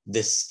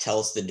 This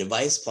tells the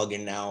device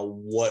plugin now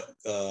what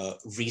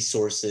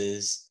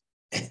resources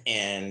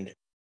and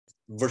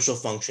virtual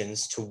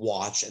functions to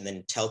watch, and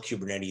then tell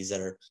Kubernetes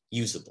that are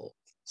usable.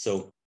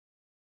 So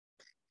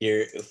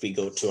here, if we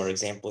go to our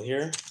example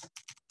here,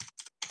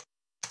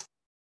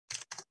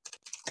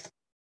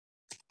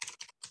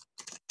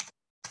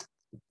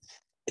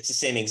 it's the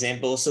same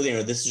example. So,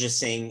 this is just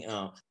saying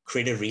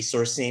create a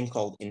resource name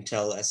called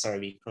Intel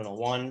sRAV kernel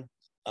 1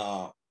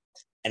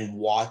 and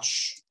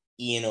watch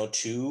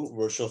ENO2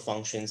 virtual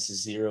functions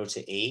 0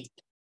 to 8,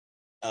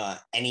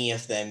 any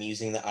of them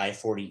using the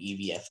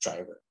I40 EVF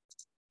driver.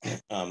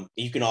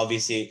 You can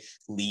obviously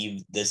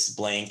leave this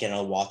blank and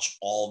I'll watch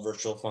all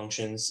virtual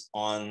functions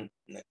on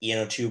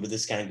ENO2, but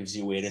this kind of gives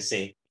you a way to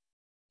say,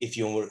 if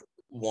you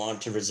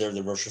want to reserve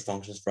the virtual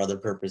functions for other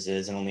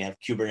purposes and only have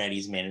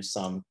Kubernetes manage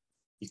some,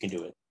 you can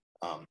do it.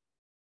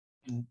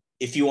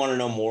 If you want to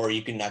know more,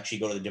 you can actually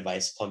go to the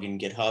device plugin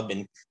GitHub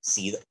and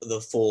see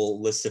the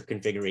full list of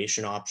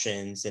configuration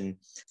options and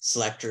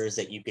selectors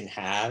that you can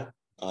have.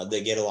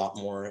 They get a lot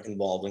more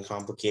involved and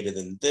complicated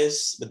than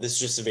this, but this is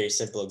just a very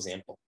simple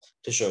example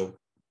to show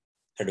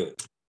how to do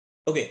it.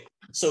 Okay,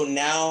 so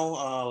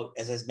now,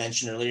 as I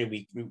mentioned earlier,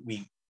 we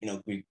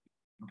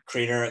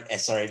created our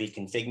sRAV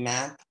config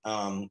map.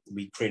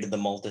 We created the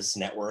Multus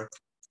network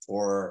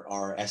for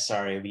our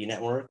sRAV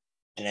network,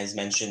 and as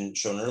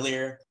shown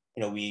earlier,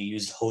 we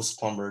used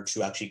Hostplumber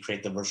to actually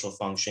create the virtual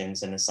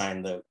functions and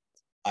assign the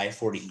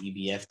I40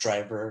 EVF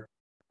driver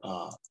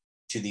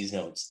to these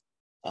nodes.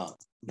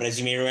 But as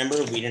you may remember,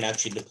 we didn't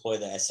actually deploy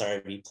the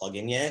sRAV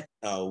plugin yet.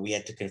 We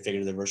had to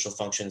configure the virtual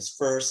functions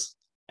first,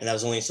 and that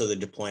was only so the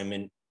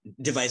deployment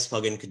device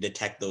plugin could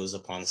detect those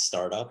upon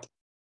startup.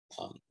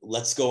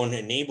 Let's go and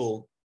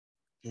enable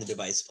the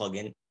device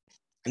plugin.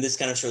 And this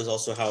kind of shows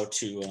also how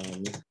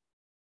to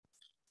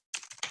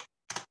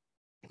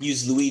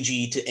use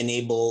Luigi to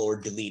enable or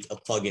delete a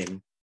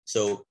plugin.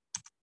 So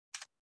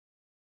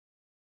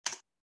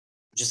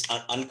just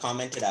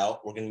uncommented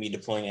out, we're going to be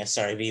deploying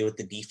sRAV with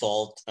the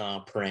default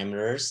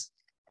parameters,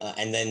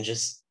 and then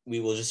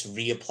we will just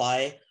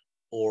reapply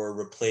or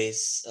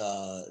replace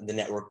the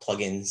network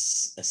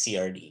plugins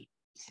CRD.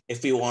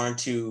 If we wanted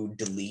to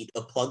delete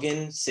a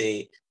plugin,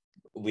 say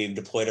we've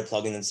deployed a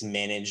plugin that's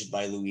managed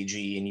by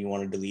Luigi and you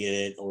want to delete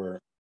it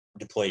or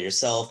deploy it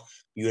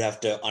yourself, you would have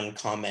to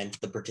uncomment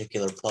the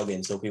particular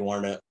plugin. So if we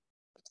wanted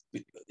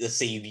to, let's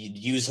say you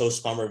use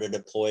Hostplumber to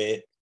deploy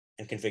it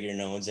and configure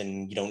nodes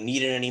and you don't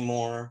need it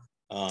anymore,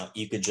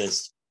 you could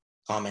just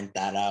comment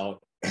that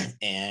out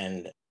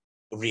and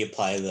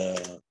reapply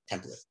the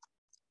template.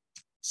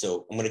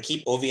 So I'm going to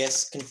keep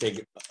OVS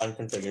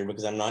unconfigured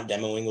because I'm not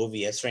demoing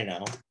OVS right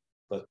now,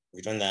 but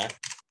we've done that.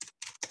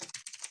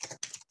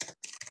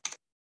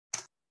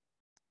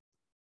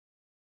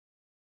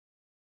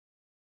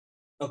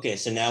 Okay,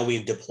 so now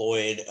we've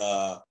deployed,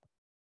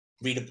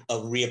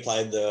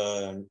 reapplied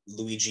the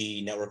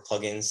Luigi network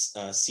plugins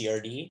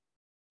CRD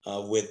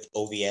with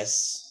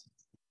OVS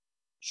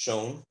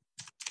shown.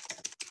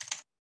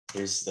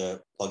 Here's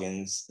the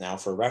plugins now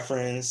for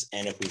reference,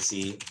 and if we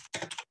see,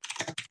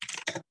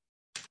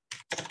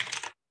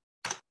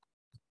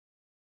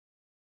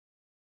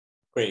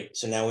 great.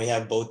 So now we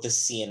have both the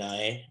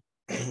CNI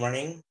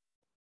running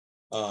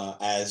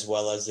as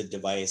well as the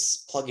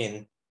device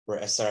plugin for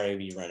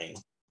sRAV running.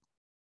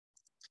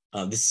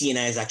 The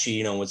CNI is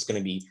actually, what's going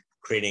to be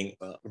creating,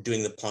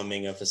 doing the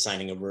plumbing of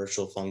assigning a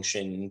virtual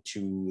function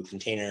to a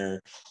container,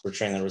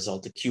 returning the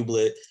result to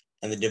kubelet,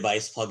 and the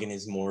device plugin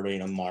is more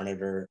to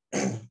monitor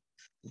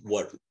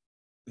what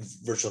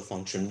virtual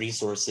function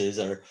resources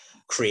are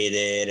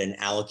created and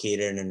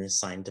allocated and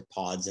assigned to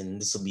pods, and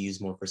this will be used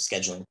more for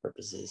scheduling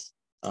purposes.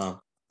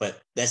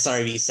 But the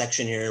sRAV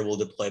section here will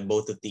deploy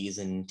both of these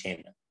in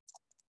tandem.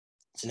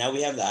 So now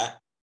we have that.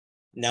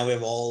 Now we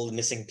have all the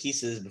missing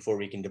pieces before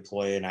we can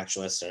deploy an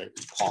actual sRAV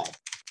pod.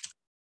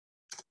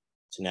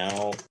 So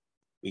now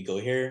we go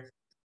here.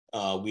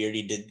 We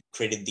already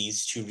created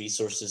these 2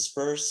 resources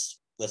first.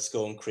 Let's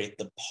go and create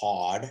the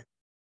pod.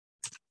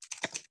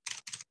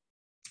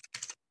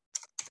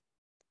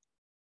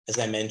 As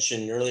I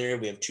mentioned earlier,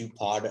 we have 2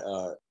 pod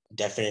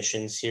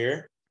definitions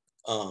here.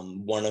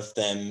 One of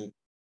them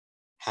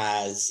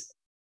has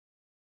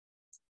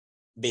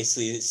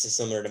basically this is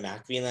similar to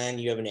Mac VLAN.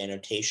 You have an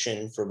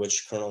annotation for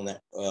which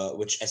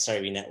which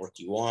SRV network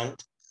you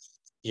want.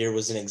 Here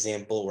was an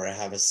example where I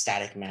have a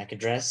static MAC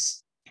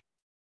address.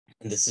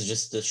 And this is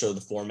just to show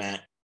the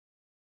format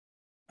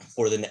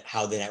for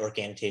how the network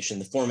annotation,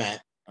 the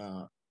format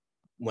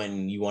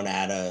when you want to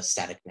add a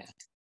static MAC.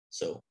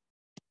 So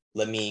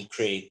let me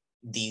create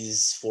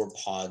these 4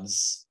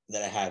 pods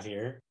that I have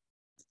here.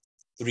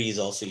 3 is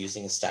also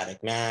using a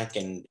static MAC,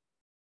 and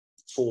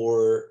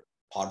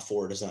pod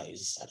 4 does not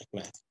use a static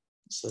MAC.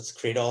 So let's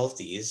create all of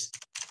these.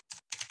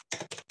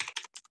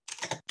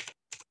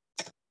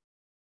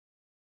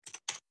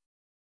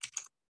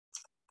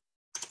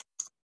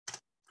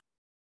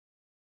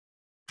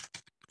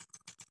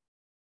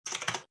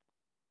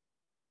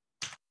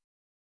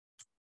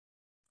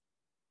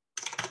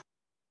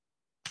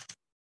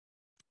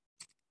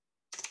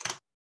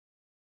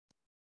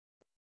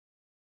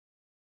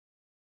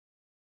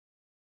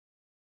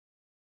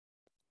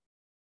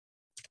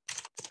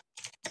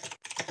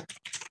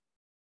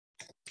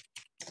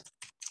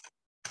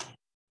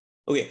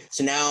 Okay,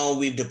 so now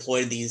we've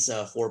deployed these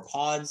 4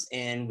 pods,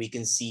 and we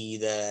can see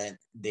that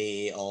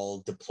they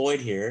all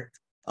deployed here.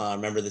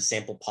 Remember, the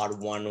sample pod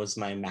 1 was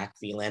my Mac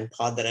VLAN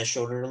pod that I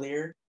showed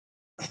earlier.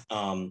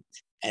 And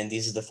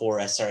these are the 4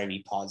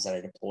 SRIV pods that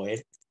I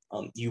deployed.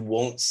 You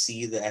won't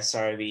see the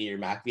SRIV or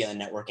Mac VLAN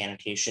network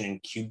annotation in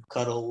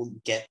kubectl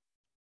get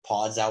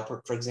pods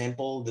output, for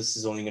example. This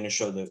is only going to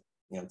show the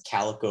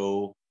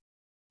Calico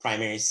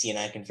primary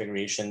CNI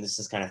configuration. This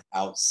is kind of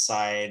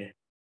outside.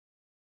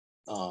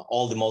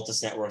 All the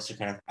Multus networks are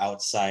kind of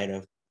outside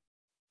of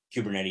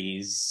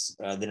Kubernetes.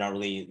 They're not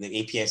really,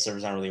 the API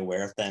servers aren't really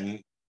aware of them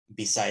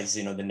besides,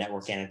 the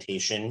network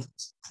annotation.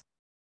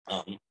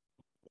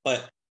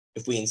 But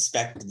if we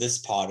inspect this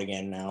pod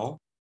again now,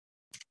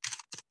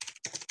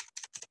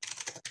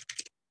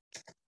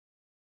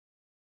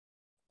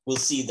 we'll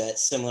see that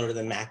similar to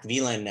the Mac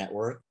VLAN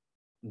network,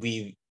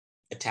 we've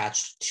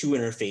attached 2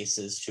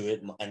 interfaces to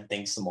it, and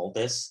thanks to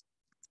Multus.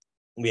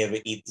 We have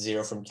an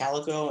ETH0 from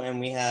Calico, and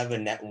we have a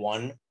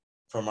net1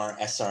 from our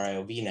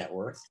SRIOV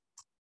network.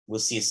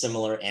 We'll see a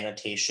similar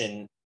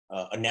annotation,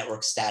 a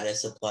network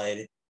status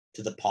applied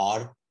to the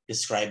pod,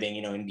 describing,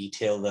 in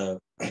detail the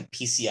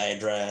PCI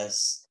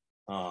address,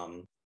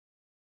 the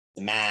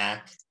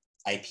MAC,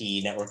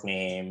 IP, network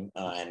name,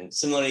 and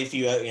similarly, if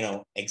you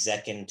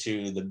exec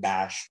into the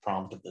bash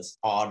prompt of this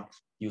pod,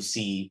 you'll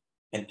see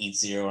an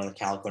ETH0 on the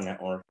Calico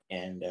network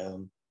and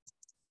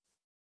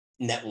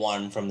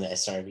net1 from the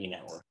SRV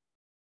network,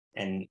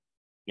 and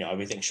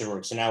everything should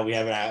work. So now we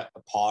have a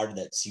pod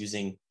that's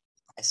using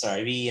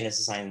SRV and it's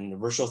assigned the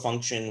virtual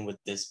function with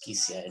this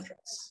PCI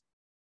address.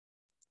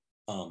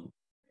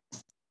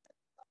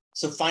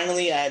 So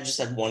finally, I just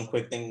had one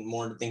quick thing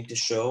more to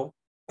show.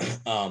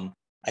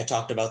 I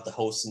talked about the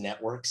host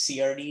network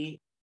CRD.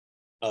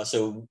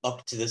 So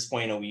up to this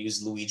point, we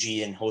use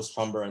Luigi and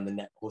Hostplumber and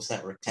the host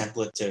network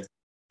template to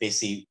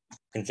basically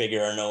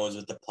configure our nodes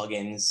with the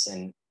plugins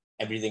and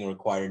everything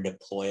required to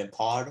deploy a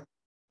pod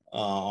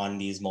on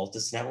these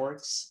Multus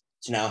networks.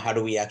 So now how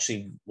do we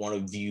actually want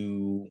to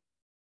view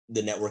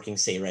the networking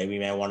state, right? We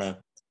may want to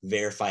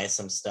verify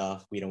some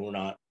stuff. We're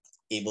not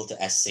able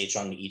to SSH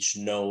on each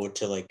node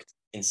to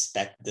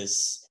inspect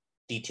this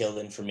detailed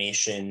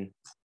information.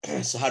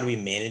 So how do we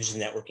manage the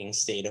networking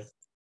state of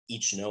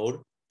each node?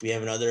 We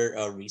have another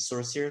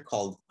resource here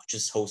called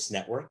just host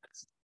network,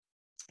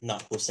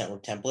 not host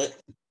network template.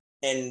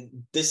 And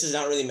this is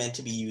not really meant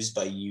to be used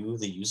by you,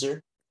 the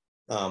user.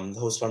 The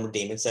Hostplumber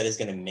daemon set is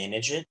going to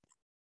manage it.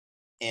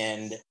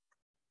 And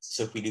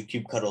so if we do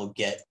kubectl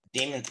get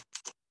daemon,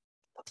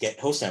 get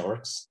host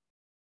networks,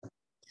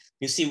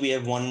 you see we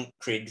have one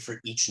created for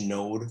each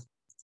node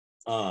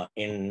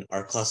in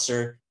our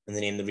cluster, and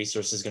the name of the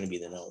resource is going to be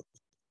the node.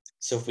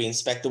 So if we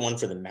inspect the one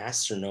for the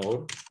master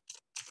node,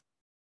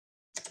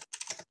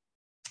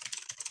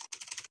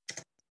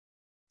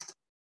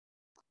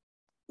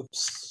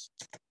 oops.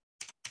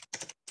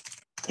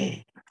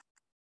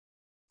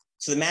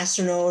 So the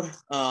master node,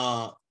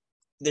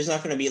 there's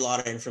not going to be a lot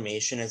of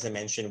information. As I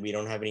mentioned, we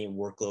don't have any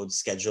workload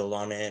scheduled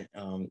on it.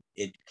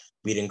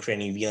 We didn't create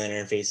any VLAN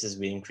interfaces.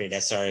 We didn't create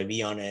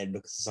SRIV on it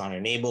because it's on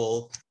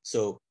enable.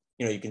 So,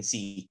 you can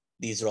see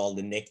these are all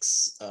the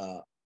NICs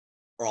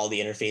or all the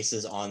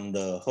interfaces on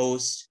the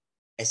host.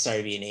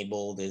 SRIV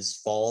enabled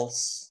is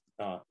false.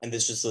 And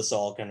this just lists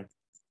all kind of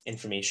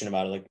information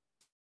about it, like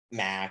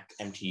MAC,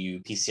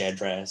 MTU, PCI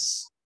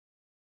address.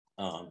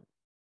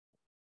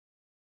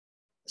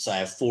 So I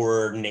have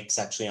 4 NICs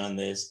actually on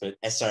this, but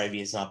SRIV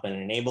has not been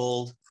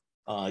enabled.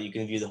 You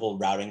can view the whole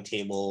routing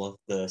table of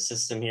the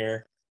system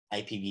here,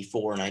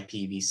 IPv4 and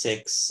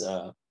IPv6.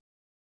 So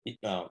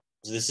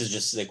this is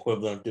just the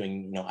equivalent of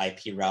doing,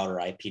 IP route or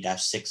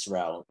IP-6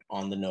 route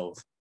on the node.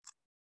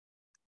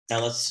 Now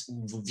let's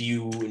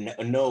view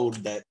a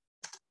node that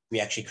we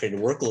actually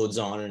created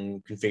workloads on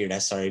and configured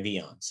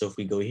SRIV on. So if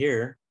we go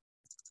here,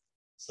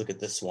 let's look at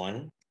this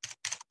one.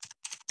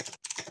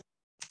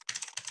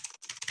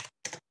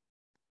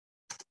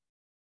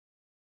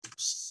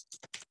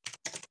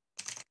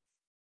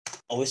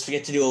 Always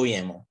forget to do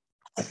OEM.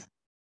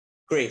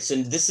 Great. So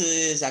this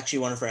is actually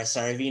one of our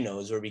SRIV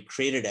nodes where we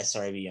created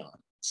SRIV on.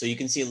 So you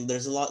can see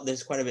there's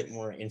quite a bit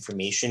more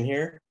information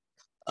here.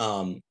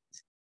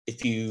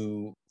 If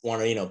you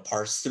want to,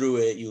 parse through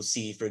it, you'll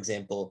see, for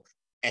example,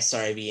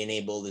 SRIV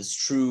enabled is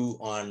true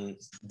on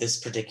this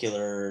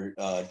particular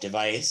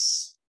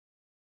device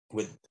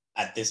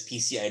at this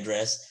PCI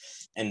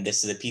address, and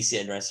this is the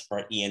PCI address for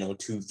our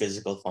ENO2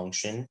 physical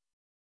function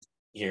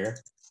here.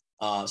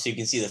 So you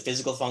can see the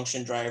physical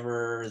function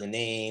driver, the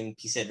name,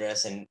 PCI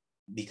address, and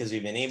because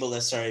we've enabled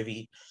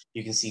SRIV,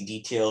 you can see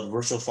detailed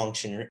virtual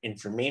function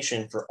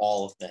information for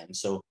all of them.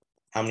 So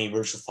how many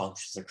virtual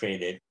functions are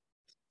created.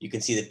 You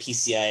can see the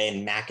PCI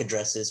and MAC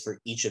addresses for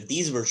each of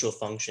these virtual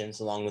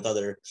functions, along with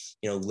other,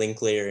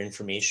 link layer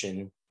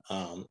information,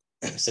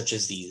 such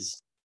as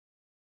these.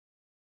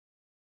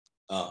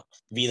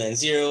 VLAN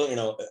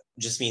 0,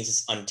 just means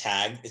it's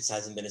untagged. It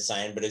hasn't been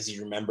assigned. But as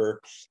you remember,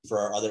 for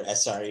our other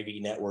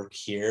SRIV network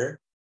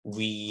here,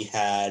 we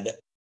had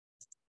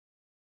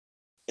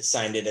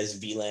assigned it as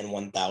VLAN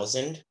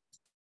 1000,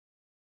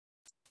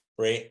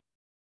 right?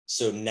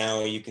 So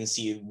now you can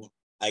see,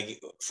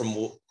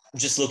 from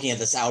just looking at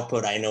this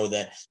output, I know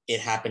that it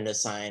happened to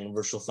assign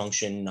virtual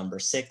function number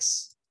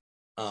 6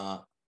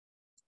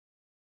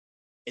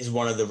 is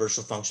one of the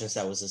virtual functions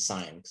that was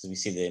assigned, because we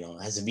see that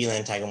it has a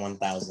VLAN tag of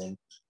 1000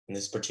 in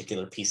this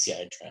particular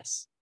PCI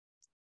address.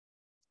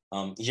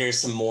 Here's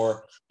some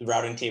more. The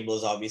routing table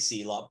is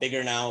obviously a lot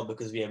bigger now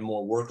because we have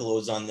more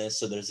workloads on this.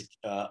 So there's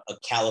a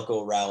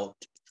Calico route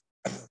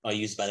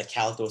used by the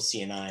Calico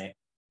CNI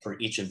for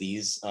each of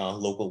these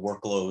local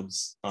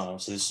workloads.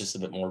 So this is just a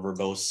bit more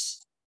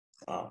verbose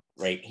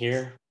right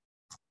here.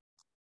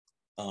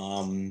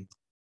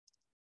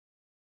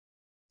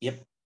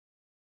 Yep.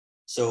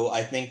 So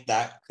I think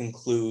that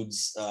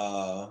concludes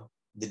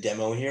the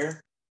demo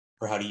here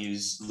for how to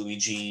use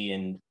Luigi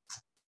and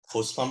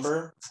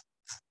Hostplumber.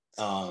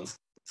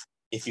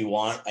 If you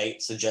want, I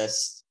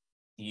suggest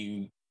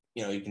you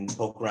can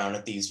poke around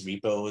at these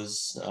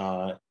repos,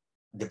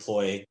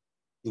 deploy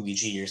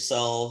Luigi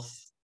yourself,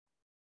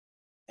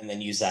 and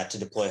then use that to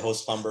deploy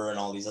Hostplumber and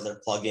all these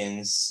other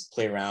plugins,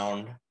 play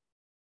around.